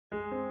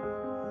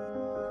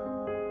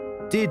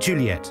Dear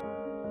Juliet,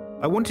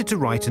 I wanted to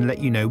write and let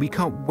you know we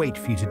can't wait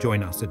for you to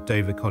join us at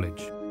Dover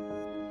College.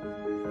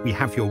 We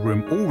have your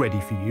room all ready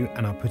for you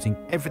and are putting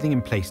everything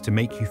in place to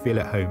make you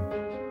feel at home.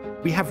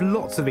 We have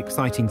lots of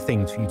exciting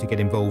things for you to get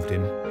involved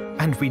in,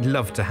 and we'd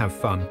love to have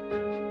fun.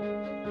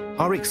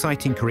 Our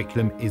exciting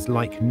curriculum is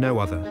like no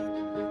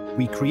other.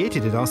 We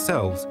created it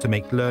ourselves to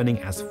make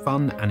learning as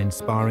fun and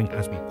inspiring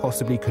as we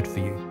possibly could for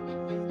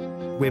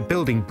you. We're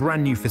building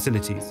brand new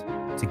facilities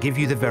to give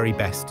you the very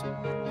best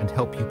and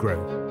help you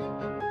grow.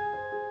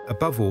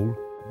 Above all,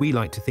 we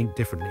like to think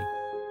differently.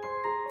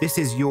 This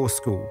is your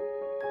school.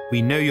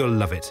 We know you'll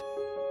love it,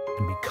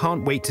 and we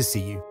can't wait to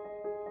see you.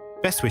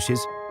 Best wishes,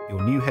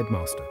 your new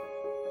headmaster.